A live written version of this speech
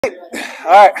All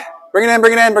right, bring it in,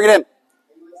 bring it in, bring it in.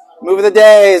 Move of the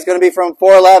day is going to be from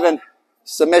 411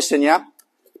 submission, yeah?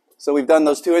 So we've done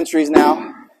those 2 entries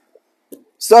now.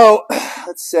 So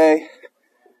let's say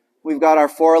we've got our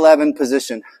 411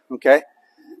 position, okay?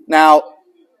 Now,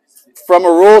 from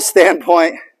a rule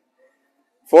standpoint,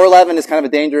 411 is kind of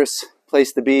a dangerous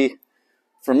place to be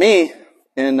for me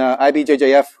in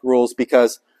IBJJF rules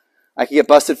because I can get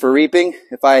busted for reaping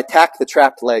if I attack the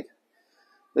trapped leg.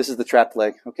 This is the trapped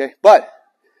leg, okay? But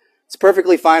it's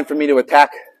perfectly fine for me to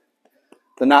attack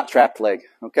the not trapped leg,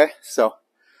 okay? So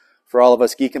for all of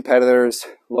us gi competitors,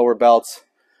 lower belts,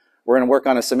 we're going to work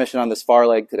on a submission on this far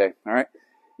leg today, all right?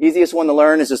 Easiest one to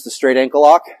learn is just a straight ankle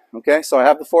lock, okay? So I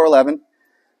have the 411.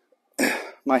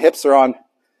 My hips are on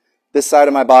this side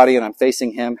of my body and I'm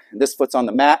facing him. And this foot's on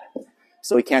the mat,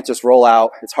 so he can't just roll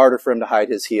out. It's harder for him to hide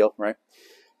his heel, right?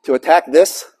 To attack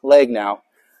this leg now,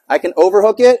 I can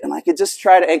overhook it, and I could just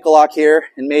try to ankle lock here,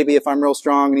 and maybe if I'm real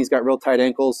strong and he's got real tight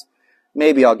ankles,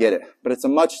 maybe I'll get it. But it's a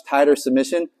much tighter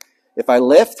submission if I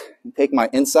lift and take my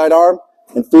inside arm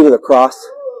and feed it across,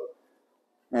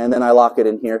 and then I lock it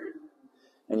in here,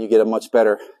 and you get a much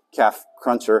better calf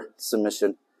cruncher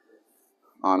submission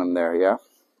on him there, yeah?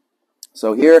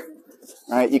 So here,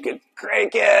 all right, you can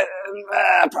crank it,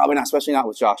 probably not, especially not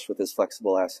with Josh with his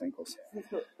flexible ass ankles.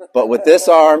 But with this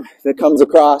arm, if it comes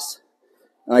across,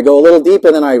 and I go a little deep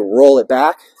and then I roll it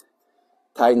back,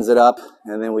 tightens it up,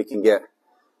 and then we can get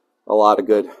a lot of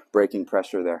good braking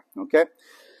pressure there, okay?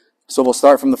 So we'll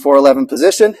start from the 411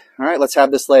 position. All right, let's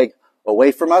have this leg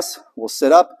away from us. We'll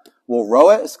sit up, we'll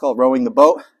row it. It's called rowing the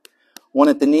boat. One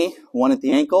at the knee, one at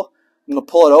the ankle. I'm going to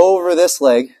pull it over this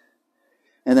leg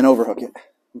and then overhook it,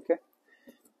 okay?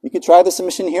 You could try the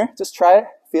submission here. Just try it,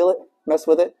 feel it, mess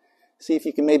with it. See if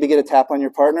you can maybe get a tap on your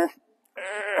partner.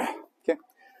 Okay,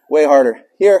 way harder.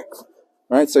 Here,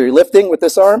 all right, so you're lifting with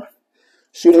this arm,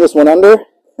 shooting this one under,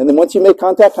 and then once you make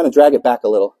contact, kind of drag it back a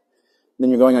little. Then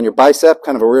you're going on your bicep,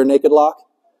 kind of a rear naked lock,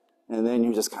 and then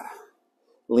you're just kind of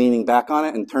leaning back on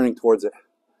it and turning towards it.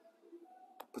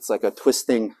 Puts like a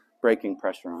twisting, braking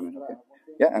pressure on it. Okay?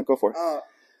 Yeah, go for it.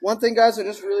 One thing, guys, I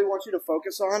just really want you to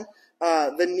focus on,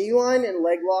 the knee line and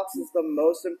leg locks is the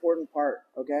most important part,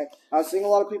 okay? I was seeing a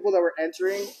lot of people that were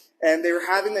entering, and they were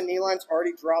having the knee lines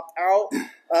already dropped out.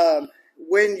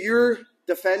 When you're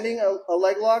defending a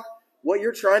leg lock, what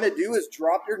you're trying to do is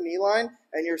drop your knee line,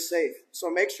 and you're safe. So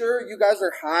make sure you guys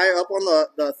are high up on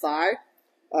the thigh,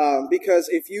 because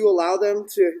if you allow them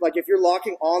to, like if you're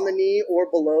locking on the knee or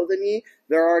below the knee,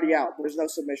 they're already out. There's no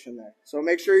submission there. So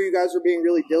make sure you guys are being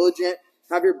really diligent.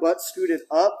 Have your butt scooted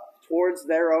up towards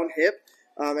their own hip,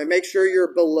 and make sure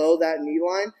you're below that knee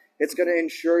line. It's going to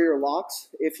ensure your locks.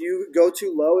 If you go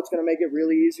too low, it's going to make it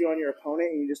really easy on your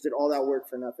opponent, and you just did all that work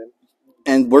for nothing.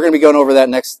 And we're going to be going over that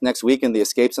next week and the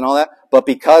escapes and all that. But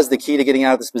because the key to getting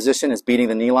out of this position is beating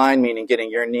the knee line, meaning getting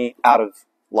your knee out of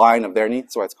line of their knee,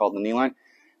 that's why it's called the knee line,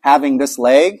 having this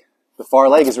leg, the far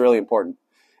leg, is really important.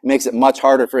 It makes it much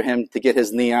harder for him to get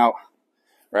his knee out,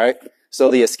 right? So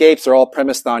the escapes are all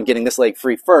premised on getting this leg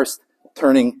free first,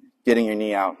 turning, getting your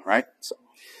knee out, right? So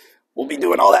we'll be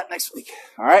doing all that next week.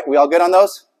 All right, we all good on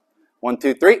those? 1,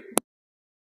 2, 3.